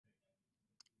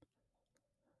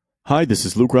Hi, this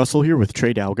is Luke Russell here with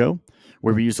Algo,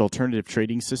 where we use alternative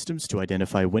trading systems to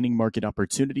identify winning market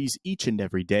opportunities each and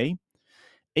every day.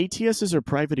 ATSs are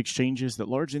private exchanges that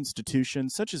large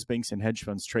institutions such as banks and hedge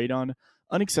funds trade on,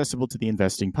 inaccessible to the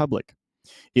investing public.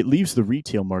 It leaves the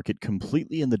retail market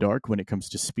completely in the dark when it comes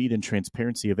to speed and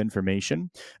transparency of information,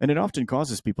 and it often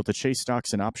causes people to chase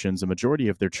stocks and options a majority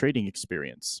of their trading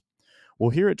experience. Well,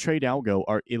 here at Algo,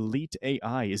 our elite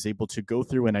AI is able to go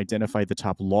through and identify the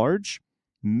top large,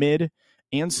 mid,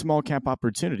 and small cap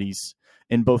opportunities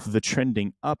in both the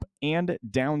trending up and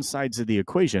down sides of the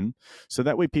equation, so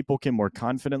that way people can more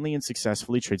confidently and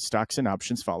successfully trade stocks and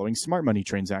options following smart money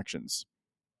transactions.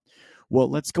 Well,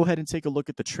 let's go ahead and take a look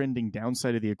at the trending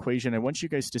downside of the equation. I want you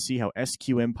guys to see how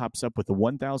SQM pops up with a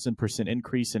 1,000%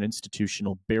 increase in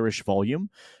institutional bearish volume.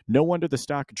 No wonder the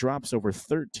stock drops over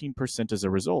 13% as a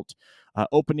result,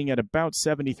 opening at about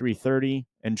 $73.30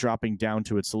 and dropping down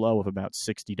to its low of about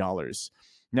 $60.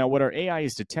 Now, what our AI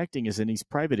is detecting is in these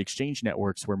private exchange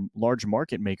networks where large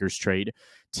market makers trade,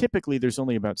 typically there's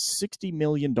only about $60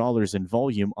 million in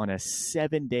volume on a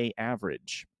 7-day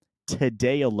average.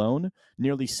 Today alone,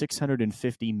 nearly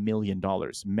 $650 million,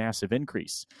 massive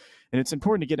increase. And it's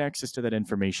important to get access to that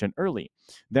information early.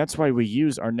 That's why we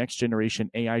use our next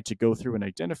generation AI to go through and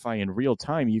identify in real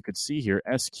time. You could see here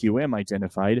SQM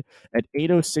identified at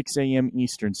 8:06 a.m.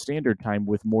 Eastern Standard Time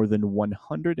with more than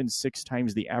 106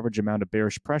 times the average amount of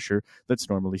bearish pressure that's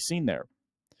normally seen there.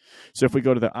 So if we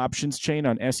go to the options chain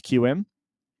on SQM,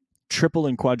 triple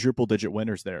and quadruple digit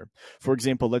winners there. For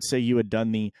example, let's say you had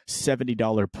done the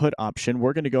 $70 put option.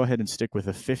 We're going to go ahead and stick with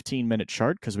a 15-minute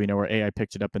chart because we know our AI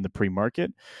picked it up in the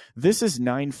pre-market. This is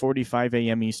 9:45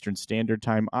 a.m. Eastern Standard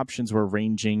Time. Options were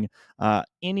ranging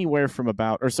anywhere from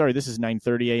this is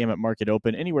 9:30 a.m. at market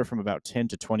open, anywhere from about 10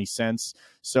 to 20 cents.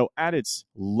 So at its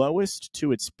lowest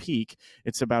to its peak,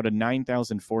 it's about a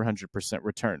 9,400%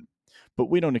 return. But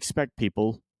we don't expect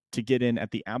people to get in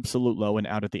at the absolute low and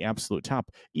out at the absolute top.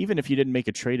 Even if you didn't make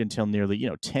a trade until nearly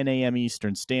 10 a.m.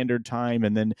 Eastern Standard Time,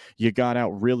 and then you got out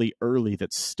really early,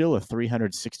 that's still a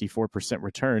 364%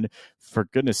 return. For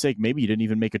goodness sake, maybe you didn't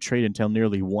even make a trade until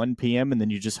nearly 1 p.m. and then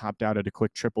you just hopped out at a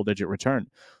quick triple-digit return.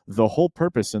 The whole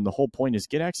purpose and the whole point is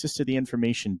get access to the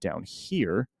information down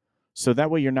here, so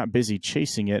that way you're not busy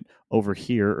chasing it over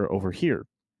here or over here.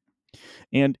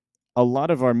 And a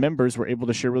lot of our members were able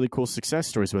to share really cool success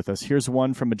stories with us. Here's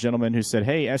one from a gentleman who said,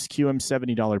 hey, SQM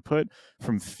 $70 put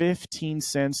from 15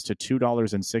 cents to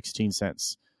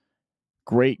 $2.16.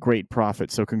 Great profit.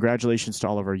 So congratulations to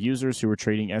all of our users who were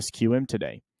trading SQM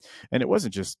today. And it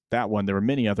wasn't just that one. There were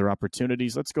many other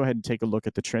opportunities. Let's go ahead and take a look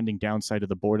at the trending downside of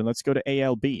the board, and let's go to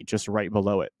ALB just right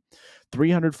below it.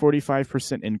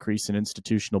 345% increase in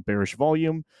institutional bearish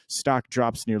volume. Stock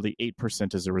drops nearly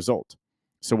 8% as a result.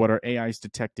 So what our AI is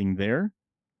detecting there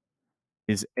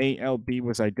is ALB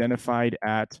was identified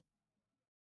at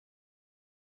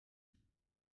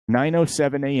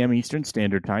 9:07 a.m. Eastern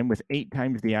Standard Time with 8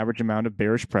 times the average amount of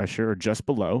bearish pressure, or just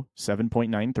below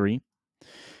 7.93.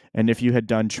 And if you had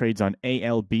done trades on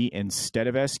ALB instead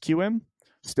of SQM,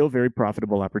 still very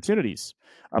profitable opportunities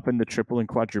up in the triple and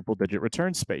quadruple digit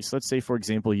return space. Let's say, for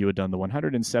example, you had done the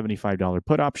 $175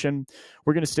 put option.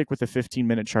 We're going to stick with the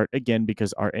 15-minute chart again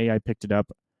because our AI picked it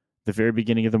up the very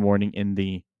beginning of the morning in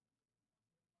the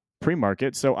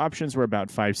pre-market. So options were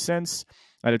about 5 cents.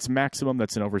 At its maximum,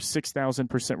 that's an over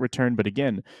 6,000% return. But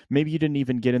again, maybe you didn't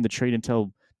even get in the trade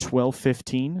until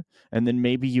 12:15, and then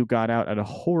maybe you got out at a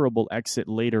horrible exit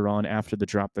later on after the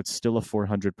drop. That's still a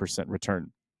 400%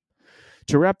 return.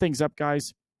 To wrap things up,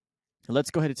 guys, let's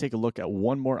go ahead and take a look at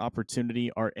one more opportunity.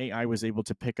 Our AI was able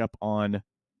to pick up on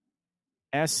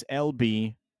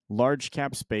SLB, large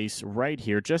cap space right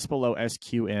here, just below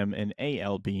SQM and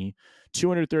ALB.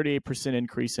 238%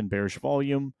 increase in bearish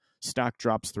volume. Stock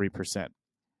drops 3%.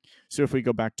 So if we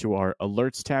go back to our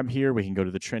alerts tab here, we can go to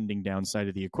the trending downside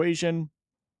of the equation.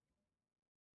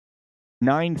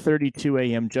 9:32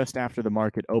 a.m. just after the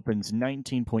market opens,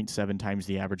 19.7 times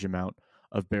the average amount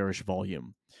of bearish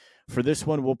volume. For this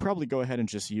one, we'll probably go ahead and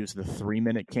just use the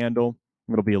 3-minute candle.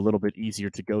 It'll be a little bit easier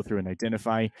to go through and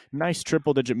identify. Nice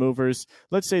triple-digit movers.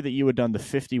 Let's say that you had done the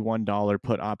 $51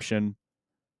 put option.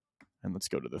 And let's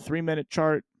go to the 3-minute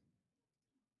chart.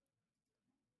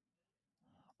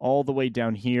 All the way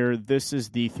down here, this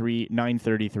is the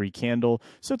 933 candle.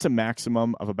 So it's a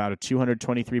maximum of about a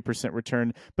 223%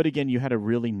 return. But again, you had a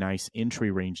really nice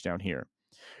entry range down here.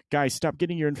 Guys, stop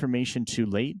getting your information too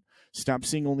late. Stop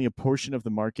seeing only a portion of the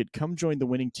market. Come join the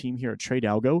winning team here at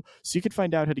Algo so you can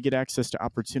find out how to get access to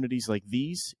opportunities like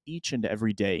these each and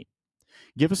every day.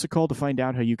 Give us a call to find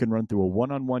out how you can run through a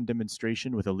one-on-one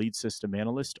demonstration with a lead system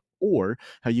analyst, or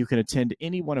how you can attend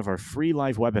any one of our free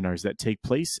live webinars that take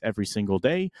place every single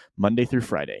day, Monday through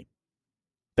Friday.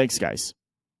 Thanks, guys.